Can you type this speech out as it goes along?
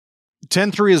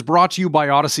10-3 is brought to you by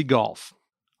Odyssey Golf.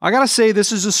 I gotta say,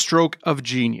 this is a stroke of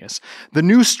genius. The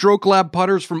new Stroke Lab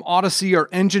putters from Odyssey are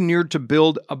engineered to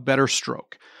build a better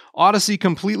stroke. Odyssey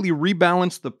completely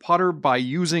rebalanced the putter by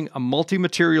using a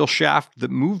multi-material shaft that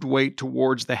moved weight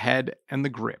towards the head and the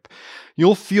grip.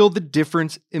 You'll feel the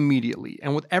difference immediately,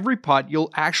 and with every putt,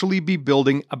 you'll actually be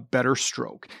building a better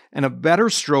stroke. And a better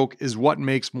stroke is what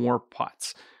makes more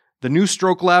putts. The new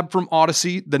Stroke Lab from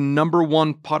Odyssey, the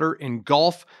 #1 putter in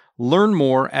golf. Learn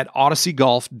more at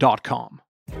odysseygolf.com.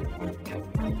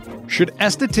 Should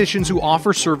estheticians who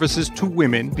offer services to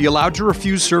women be allowed to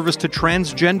refuse service to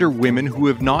transgender women who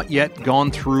have not yet gone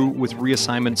through with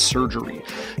reassignment surgery?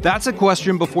 That's a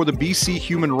question before the BC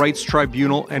Human Rights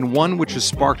Tribunal, and one which has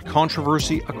sparked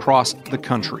controversy across the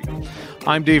country.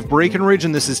 I'm Dave Breckenridge,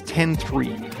 and this is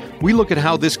 10-3. We look at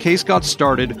how this case got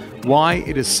started, why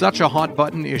it is such a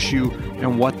hot-button issue,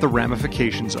 and what the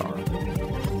ramifications are.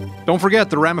 Don't forget,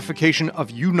 the ramification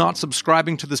of you not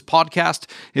subscribing to this podcast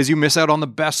is you miss out on the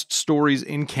best stories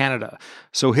in Canada.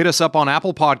 So hit us up on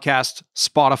Apple Podcasts,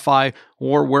 Spotify,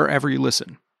 or wherever you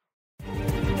listen.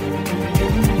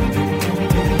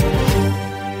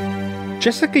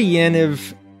 Jessica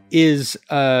Yaniv is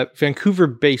a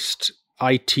Vancouver-based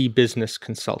IT business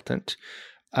consultant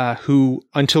who,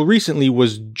 until recently,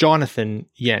 was Jonathan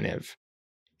Yaniv.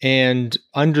 And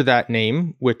under that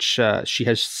name, which she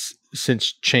has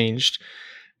since changed,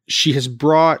 she has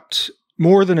brought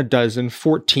more than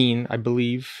 14, I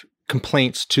believe,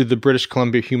 complaints to the British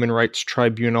Columbia Human Rights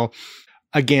Tribunal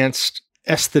against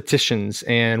estheticians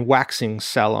and waxing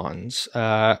salons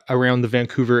around the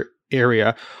Vancouver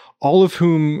area, all of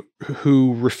who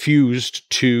refused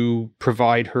to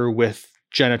provide her with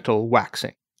genital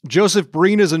waxing. Joseph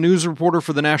Breen is a news reporter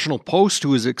for the National Post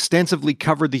who has extensively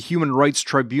covered the Human Rights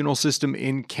Tribunal system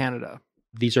in Canada.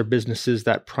 These are businesses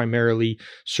that primarily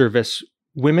service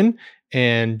women,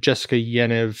 and Jessica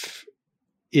Yaniv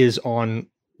is on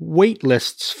wait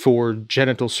lists for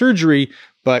genital surgery,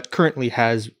 but currently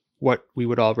has what we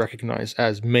would all recognize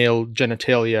as male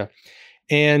genitalia.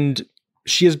 And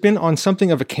she has been on something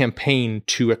of a campaign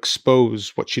to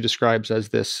expose what she describes as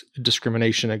this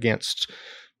discrimination against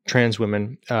trans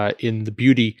women in the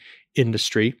beauty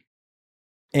industry,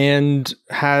 and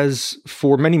has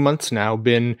for many months now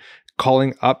been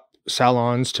calling up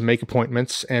salons to make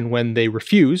appointments, and when they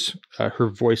refuse, her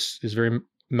voice is very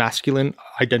masculine,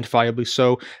 identifiably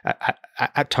so.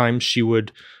 At times, she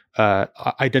would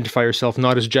identify herself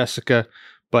not as Jessica,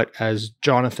 but as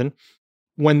Jonathan.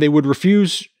 When they would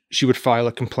refuse, she would file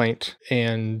a complaint,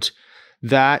 and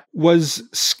that was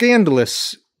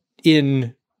scandalous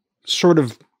in sort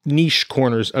of niche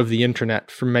corners of the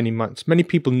internet for many months. Many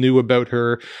people knew about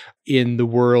her in the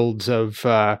worlds of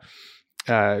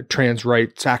trans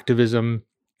rights activism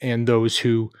and those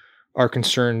who are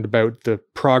concerned about the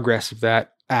progress of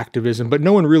that activism. But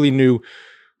no one really knew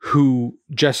who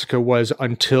Jessica was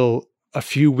until a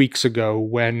few weeks ago,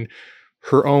 when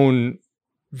her own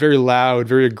very loud,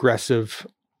 very aggressive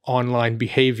online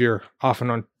behavior, often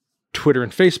on Twitter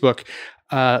and Facebook,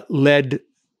 led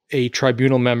a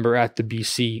tribunal member at the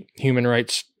BC Human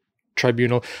Rights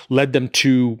Tribunal, led them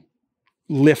to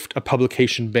lift a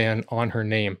publication ban on her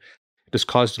name. This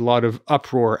caused a lot of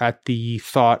uproar at the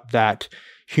thought that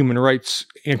human rights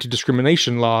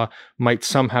anti-discrimination law might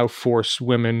somehow force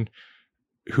women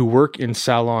who work in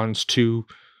salons to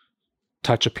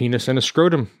touch a penis and a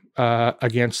scrotum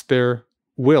against their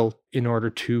will in order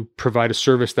to provide a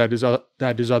service that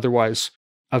is otherwise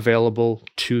available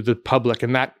to the public.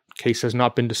 And that case has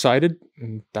not been decided,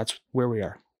 and that's where we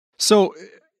are. So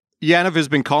Yaniv has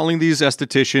been calling these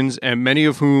estheticians, and many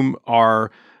of whom are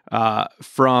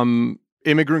from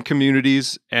immigrant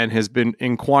communities, and has been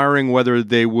inquiring whether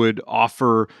they would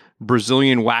offer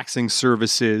Brazilian waxing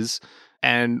services.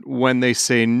 And when they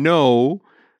say no,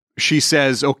 she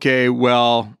says, okay,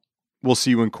 well, we'll see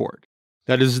you in court.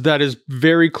 That is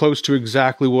very close to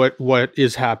exactly what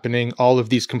is happening. All of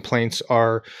these complaints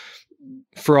are,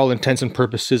 for all intents and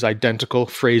purposes, identical,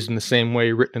 phrased in the same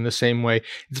way, written in the same way.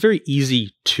 It's very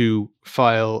easy to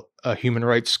file a human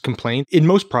rights complaint. In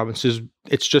most provinces,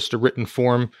 it's just a written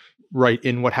form, write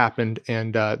in what happened,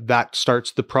 and that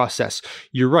starts the process.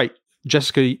 You're right.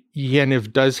 Jessica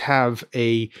Yaniv does have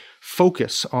a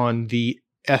focus on the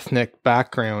ethnic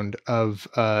background of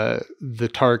the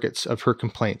targets of her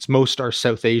complaints. Most are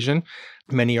South Asian.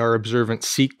 Many are observant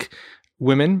Sikh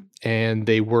women, and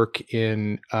they work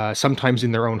in sometimes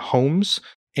in their own homes.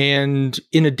 And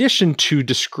in addition to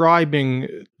describing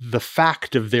the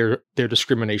fact of their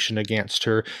discrimination against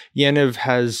her, Yaniv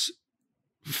has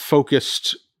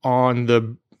focused on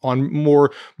the on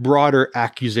more broader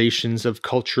accusations of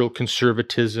cultural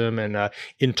conservatism and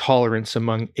intolerance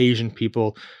among Asian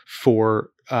people for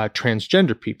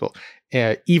transgender people,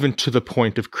 even to the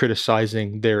point of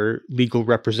criticizing their legal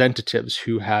representatives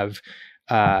who have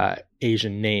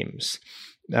Asian names.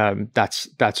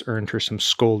 That's earned her some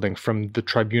scolding from the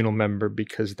tribunal member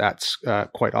because that's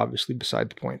quite obviously beside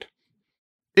the point.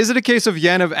 Is it a case of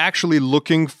Yaniv actually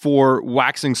looking for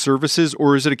waxing services,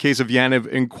 or is it a case of Yaniv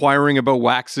inquiring about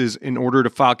waxes in order to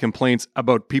file complaints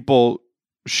about people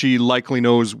she likely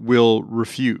knows will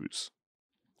refuse?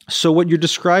 So what you're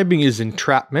describing is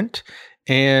entrapment,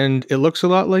 and it looks a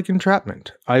lot like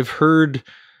entrapment. I've heard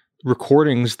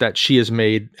recordings that she has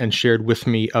made and shared with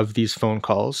me of these phone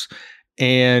calls,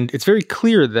 and it's very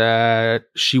clear that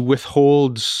she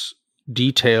withholds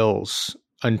details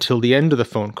until the end of the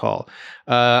phone call.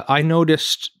 I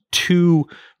noticed two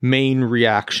main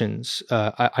reactions.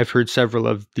 I've heard several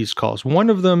of these calls. One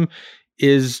of them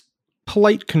is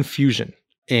polite confusion.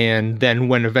 And then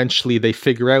when eventually they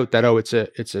figure out that,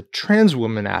 it's a trans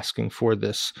woman asking for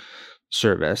this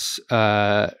service,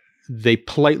 they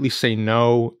politely say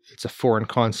no. It's a foreign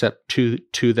concept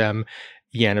to them.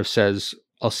 Yaniv says,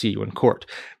 "I'll see you in court."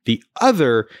 The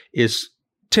other is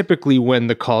typically when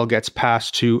the call gets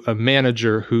passed to a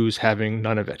manager who's having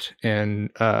none of it. And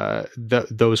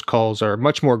those calls are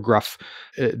much more gruff.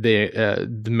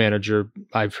 The manager,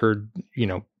 I've heard,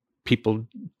 people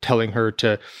telling her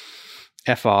to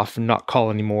F off and not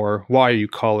call anymore. Why are you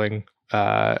calling?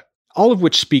 All of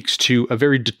which speaks to a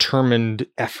very determined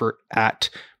effort at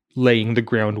laying the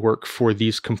groundwork for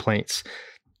these complaints.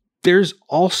 There's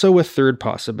also a third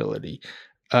possibility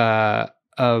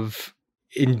of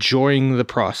enjoying the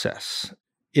process.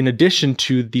 In addition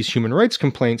to these human rights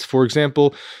complaints, for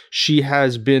example, she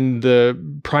has been the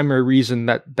primary reason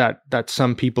that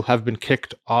some people have been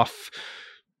kicked off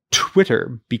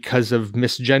Twitter because of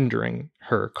misgendering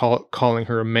her, calling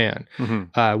her a man,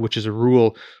 which is a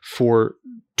rule for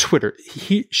Twitter.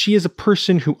 She is a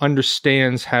person who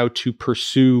understands how to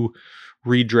pursue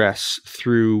redress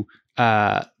through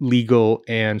legal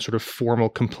and sort of formal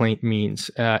complaint means,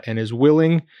 and is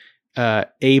willing,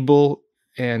 able,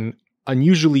 and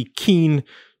unusually keen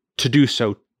to do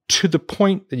so, to the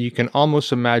point that you can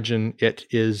almost imagine it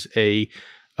is a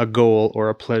goal or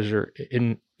a pleasure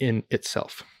in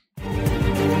itself.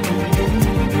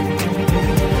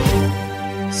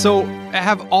 So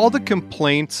have all the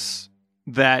complaints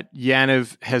that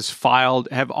Yaniv has filed,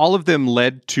 have all of them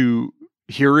led to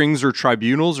hearings or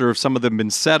tribunals, or have some of them been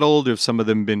settled, or have some of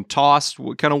them been tossed?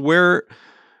 Where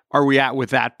are we at with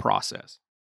that process?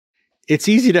 It's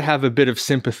easy to have a bit of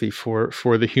sympathy for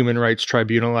the Human Rights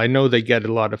Tribunal. I know they get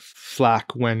a lot of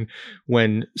flack when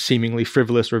seemingly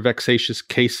frivolous or vexatious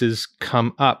cases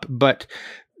come up, but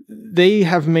they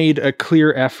have made a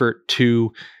clear effort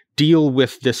to deal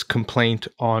with this complaint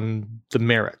on the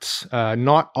merits,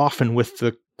 not often with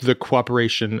the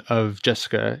cooperation of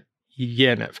Jessica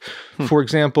Yaniv. For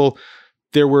example,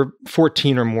 there were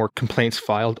 14 or more complaints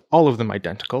filed, all of them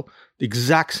identical, the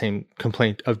exact same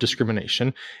complaint of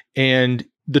discrimination, and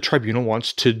the tribunal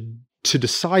wants to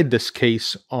decide this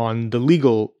case on the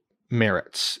legal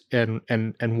merits, and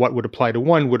what would apply to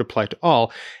one would apply to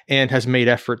all, and has made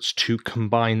efforts to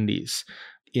combine these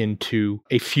into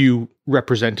a few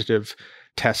representative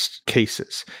test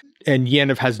cases. And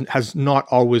Yaniv has not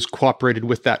always cooperated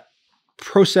with that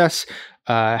process,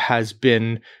 has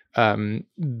been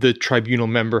the tribunal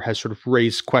member has sort of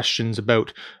raised questions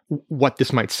about what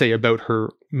this might say about her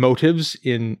motives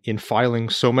in filing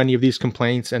so many of these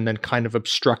complaints, and then kind of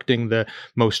obstructing the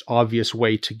most obvious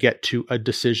way to get to a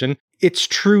decision. It's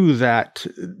true that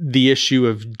the issue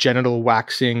of genital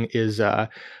waxing is a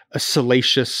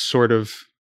salacious sort of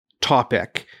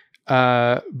topic,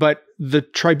 but the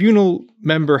tribunal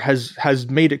member has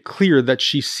made it clear that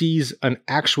she sees an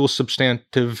actual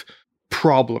substantive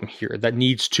problem here that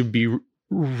needs to be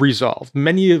resolved.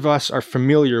 Many of us are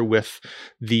familiar with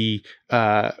the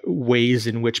ways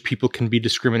in which people can be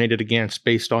discriminated against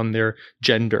based on their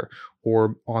gender,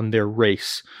 or on their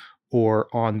race, or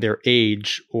on their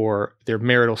age, or their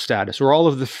marital status, or all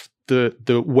of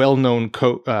the well-known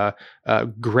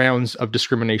grounds of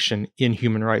discrimination in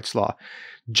human rights law.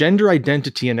 Gender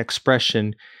identity and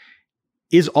expression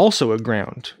is also a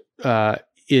ground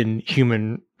in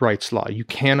human rights law. You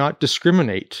cannot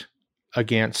discriminate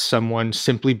against someone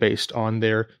simply based on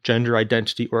their gender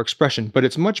identity or expression. But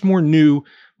it's much more new,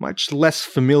 much less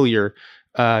familiar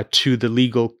to the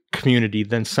legal community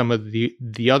than some of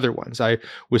the other ones. I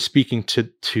was speaking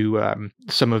to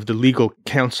some of the legal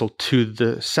counsel to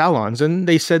the salons, and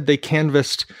they said they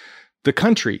canvassed the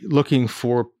country looking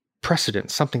for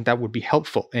precedents, something that would be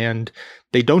helpful, and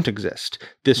they don't exist.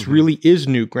 This really is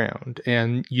new ground,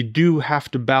 and you do have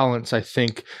to balance, I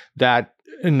think, that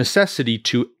necessity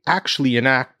to actually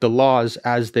enact the laws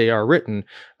as they are written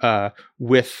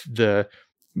with the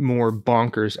more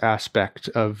bonkers aspect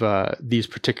of these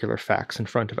particular facts in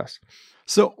front of us.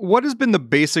 So what has been the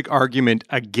basic argument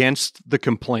against the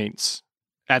complaints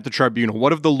at the tribunal?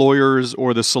 What have the lawyers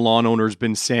or the salon owners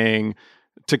been saying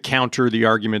to counter the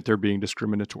argument they're being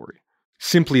discriminatory?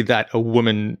 Simply that a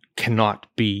woman cannot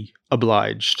be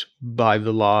obliged by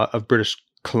the law of British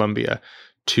Columbia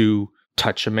to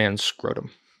touch a man's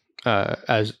scrotum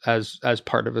as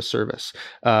part of a service.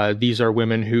 These are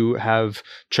women who have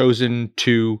chosen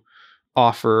to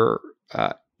offer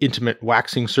intimate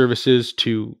waxing services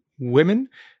to women,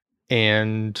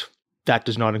 and that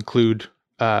does not include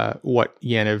what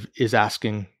Yaniv is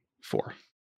asking for.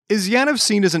 Is Yaniv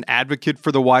seen as an advocate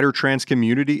for the wider trans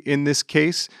community in this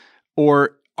case?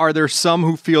 Or are there some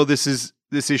who feel this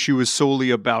issue is solely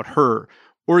about her?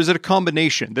 Or is it a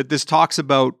combination that this talks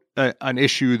about an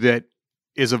issue that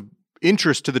is of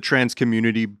interest to the trans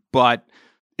community, but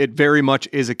it very much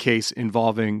is a case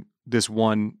involving this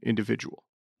one individual?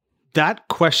 That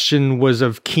question was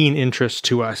of keen interest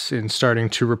to us in starting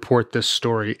to report this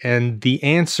story, and the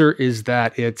answer is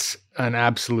that it's an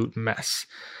absolute mess.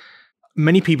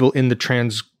 Many people in the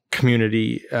trans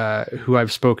community who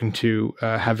I've spoken to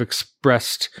have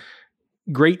expressed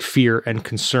great fear and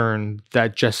concern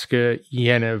that Jessica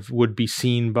Yaniv would be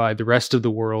seen by the rest of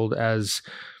the world as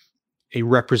a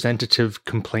representative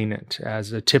complainant,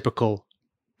 as a typical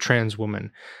trans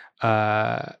woman,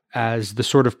 as the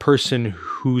sort of person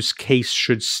whose case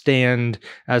should stand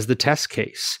as the test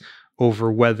case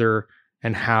over whether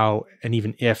and how and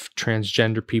even if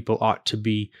transgender people ought to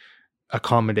be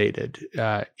accommodated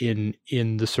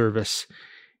in the service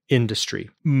industry.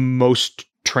 Most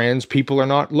trans people are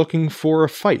not looking for a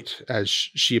fight, as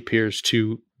she appears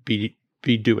to be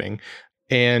doing.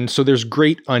 And so there's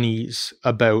great unease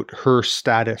about her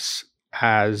status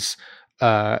as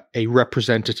a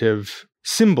representative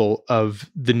symbol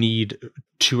of the need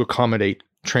to accommodate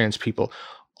trans people.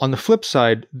 On the flip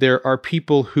side, there are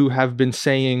people who have been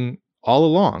saying all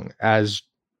along, as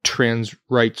trans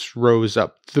rights rose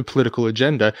up the political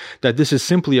agenda, that this is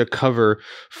simply a cover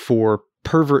for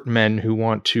pervert men who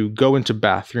want to go into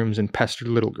bathrooms and pester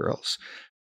little girls.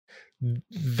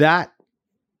 That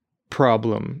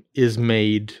problem is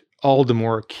made all the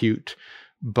more acute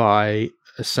by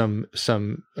some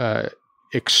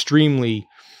extremely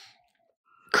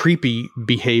creepy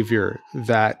behavior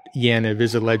that Yaniv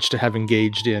is alleged to have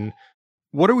engaged in.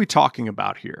 What are we talking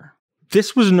about here?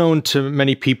 This was known to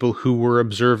many people who were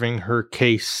observing her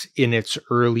case in its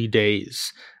early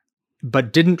days,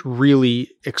 but didn't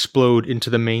really explode into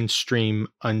the mainstream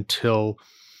until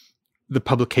the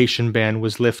publication ban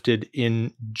was lifted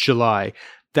in July.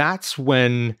 That's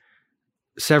when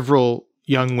several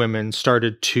young women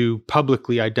started to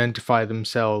publicly identify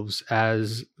themselves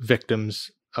as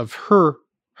victims of her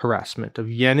harassment, of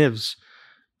Yaniv's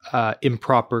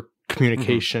improper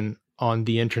communication on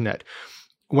the internet.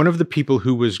 One of the people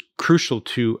who was crucial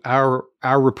to our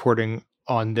reporting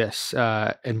on this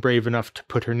and brave enough to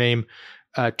put her name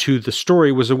to the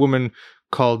story was a woman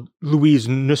called Louise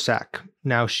Nussac.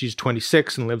 Now she's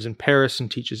 26 and lives in Paris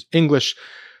and teaches English.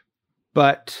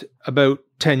 But about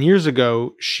 10 years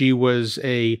ago, she was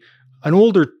an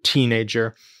older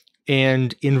teenager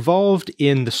and involved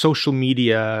in the social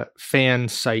media fan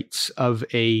sites of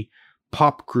a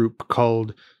pop group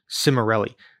called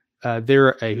Cimorelli.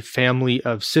 They're a family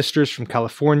of sisters from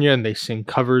California, and they sing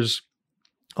covers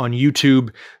on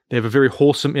YouTube. They have a very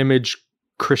wholesome image,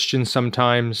 Christian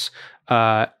sometimes,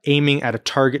 aiming at a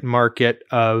target market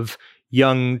of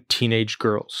young teenage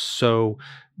girls. So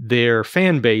their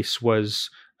fan base was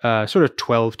sort of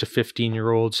 12 to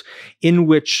 15-year-olds, in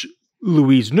which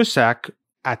Louise Nussac,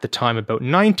 at the time about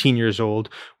 19 years old,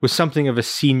 was something of a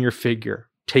senior figure,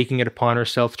 taking it upon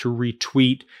herself to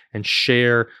retweet and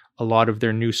share a lot of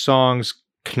their new songs,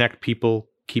 connect people,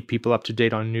 keep people up to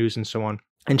date on news and so on.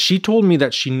 And she told me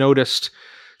that she noticed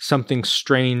something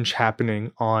strange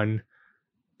happening on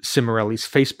Cimorelli's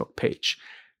Facebook page.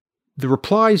 The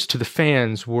replies to the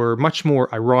fans were much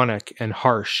more ironic and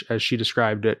harsh, as she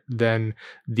described it, than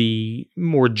the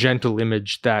more gentle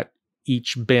image that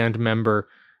each band member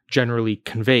generally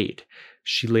conveyed.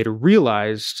 She later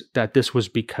realized that this was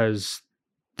because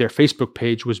their Facebook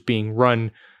page was being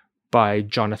run by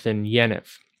Jonathan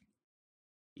Yaniv.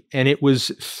 And it was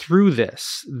through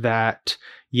this that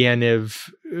Yaniv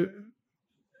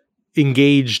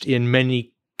engaged in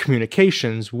many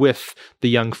communications with the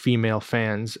young female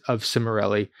fans of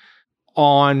Cimorelli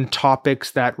on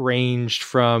topics that ranged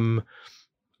from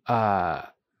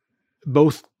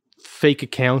both fake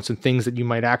accounts and things that you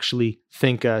might actually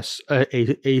think a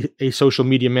social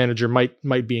media manager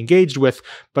might be engaged with,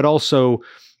 but also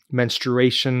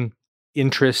menstruation,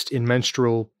 interest in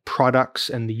menstrual products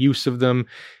and the use of them,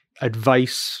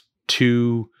 advice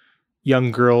to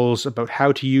young girls about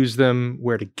how to use them,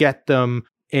 where to get them.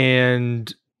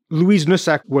 And Louise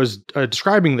Nussak was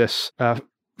describing this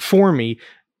for me,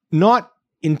 not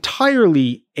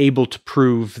entirely able to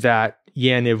prove that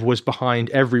Yaniv was behind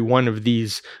every one of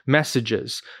these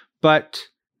messages. But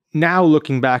now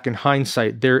looking back in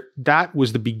hindsight, that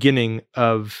was the beginning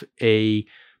of a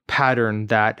pattern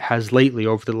that has lately,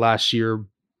 over the last year,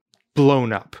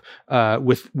 blown up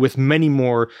with many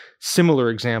more similar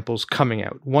examples coming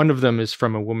out. One of them is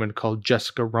from a woman called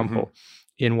Jessica Rumpel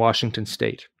in Washington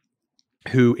State,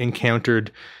 who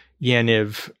encountered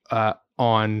Yaniv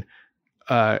on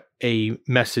a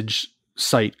message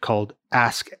site called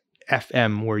Ask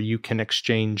FM, where you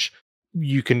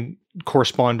can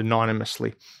correspond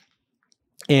anonymously.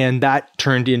 And that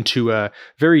turned into a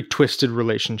very twisted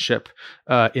relationship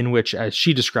in which, as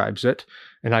she describes it,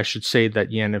 and I should say that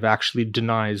Yaniv actually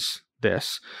denies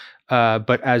this,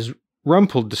 but as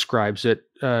Rumpel describes it,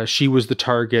 she was the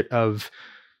target of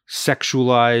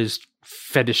sexualized,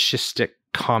 fetishistic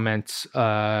comments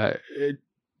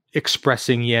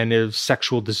expressing Yaniv's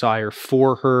sexual desire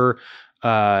for her,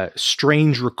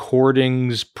 strange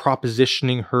recordings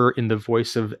propositioning her in the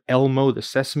voice of Elmo, the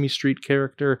Sesame Street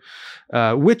character,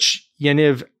 which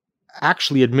Yaniv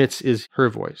actually admits is her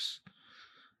voice.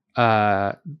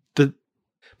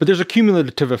 But there's a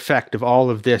cumulative effect of all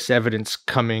of this evidence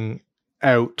coming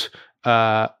out,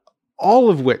 almost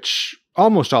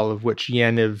all of which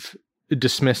Yaniv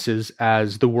dismisses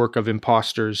as the work of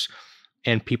imposters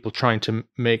and people trying to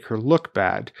make her look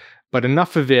bad. But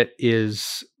enough of it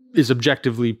is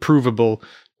objectively provable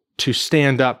to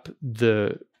stand up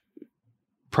the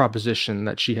proposition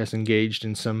that she has engaged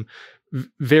in some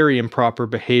very improper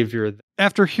behavior.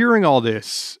 After hearing all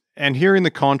this and hearing the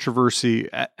controversy,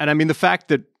 and I mean the fact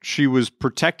that she was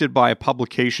protected by a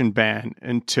publication ban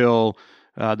until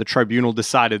the tribunal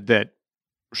decided that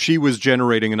she was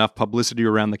generating enough publicity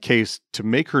around the case to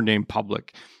make her name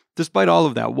public. Despite all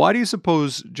of that, why do you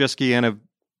suppose Jessica Yaniv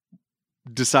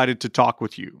decided to talk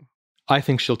with you? I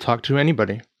think she'll talk to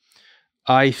anybody.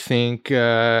 I think,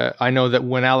 I know that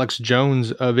when Alex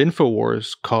Jones of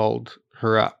InfoWars called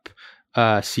her up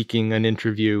seeking an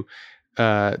interview,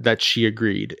 that she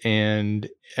agreed. And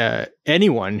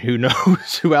anyone who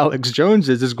knows who Alex Jones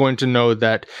is going to know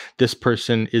that this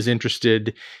person is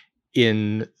interested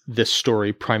in this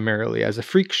story primarily as a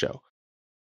freak show.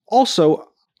 Also,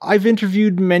 I've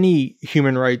interviewed many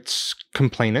human rights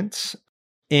complainants,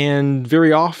 and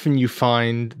very often you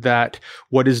find that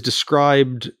what is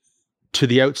described to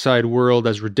the outside world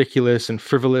as ridiculous and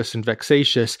frivolous and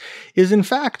vexatious is in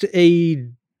fact a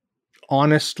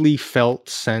honestly felt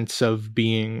sense of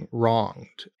being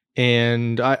wronged.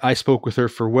 And I spoke with her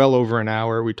for well over an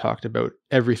hour. We talked about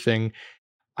everything.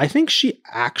 I think she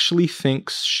actually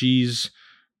thinks she's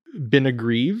been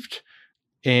aggrieved,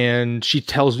 and she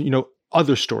tells,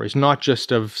 other stories, not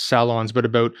just of salons, but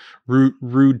about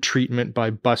rude treatment by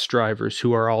bus drivers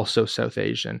who are also South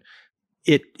Asian.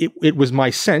 It was my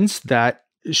sense that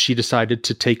she decided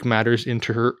to take matters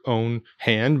into her own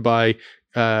hand by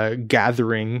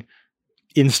gathering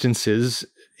instances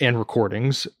and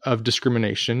recordings of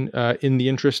discrimination in the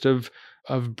interest of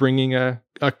bringing a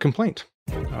complaint.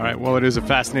 All right. Well, it is a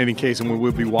fascinating case, and we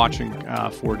will be watching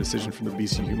for a decision from the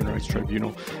BC Human Rights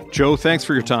Tribunal. Joe, thanks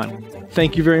for your time.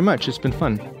 Thank you very much. It's been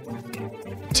fun.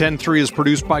 10-3 is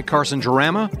produced by Carson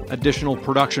Jarama. Additional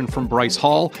production from Bryce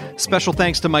Hall. Special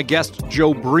thanks to my guest,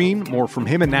 Joe Breen. More from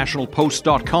him at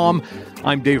nationalpost.com.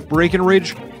 I'm Dave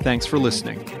Breckenridge. Thanks for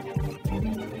listening.